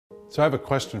So I have a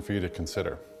question for you to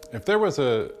consider. If there was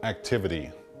an activity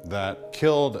that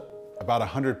killed about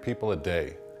 100 people a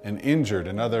day and injured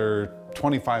another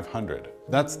 2,500,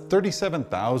 that's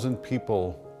 37,000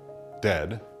 people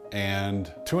dead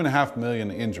and 2.5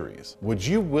 million injuries. Would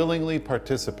you willingly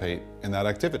participate in that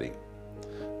activity?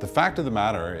 The fact of the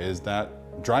matter is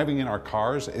that driving in our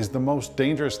cars is the most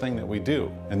dangerous thing that we do.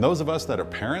 And those of us that are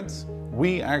parents,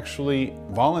 we actually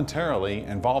voluntarily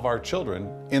involve our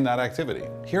children in that activity.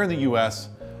 Here in the US,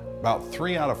 about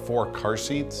 3 out of 4 car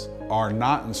seats are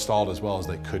not installed as well as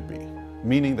they could be,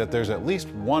 meaning that there's at least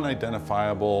one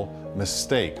identifiable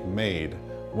mistake made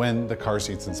when the car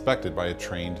seat's inspected by a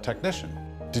trained technician.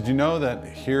 Did you know that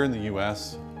here in the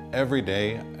US, every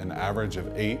day an average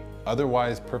of 8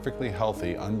 otherwise perfectly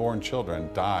healthy unborn children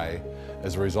die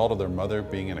as a result of their mother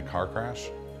being in a car crash?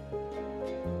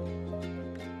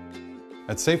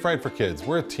 At Safe Ride for Kids,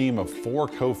 we're a team of 4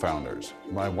 co-founders,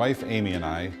 my wife Amy and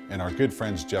I, and our good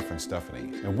friends Jeff and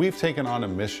Stephanie. And we've taken on a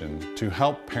mission to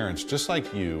help parents just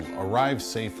like you arrive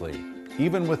safely,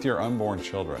 even with your unborn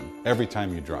children, every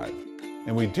time you drive.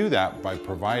 And we do that by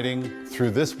providing,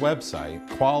 through this website,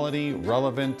 quality,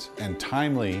 relevant, and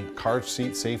timely car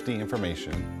seat safety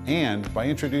information, and by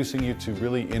introducing you to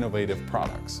really innovative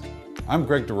products. I'm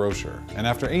Greg DeRocher, and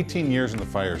after 18 years in the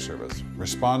fire service,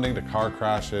 responding to car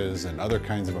crashes and other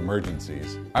kinds of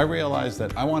emergencies, I realized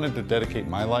that I wanted to dedicate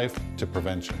my life to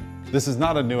prevention. This is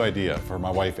not a new idea for my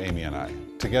wife Amy and I.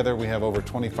 Together we have over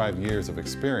 25 years of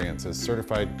experience as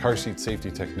certified car seat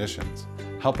safety technicians,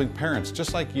 helping parents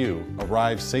just like you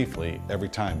arrive safely every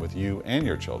time with you and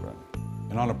your children.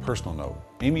 And on a personal note,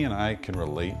 Amy and I can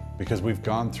relate because we've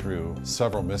gone through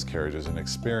several miscarriages and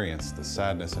experienced the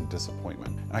sadness and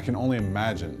disappointment. And I can only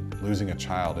imagine losing a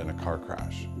child in a car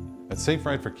crash. At Safe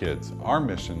Ride for Kids, our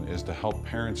mission is to help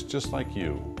parents just like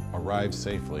you arrive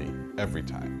safely every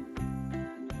time.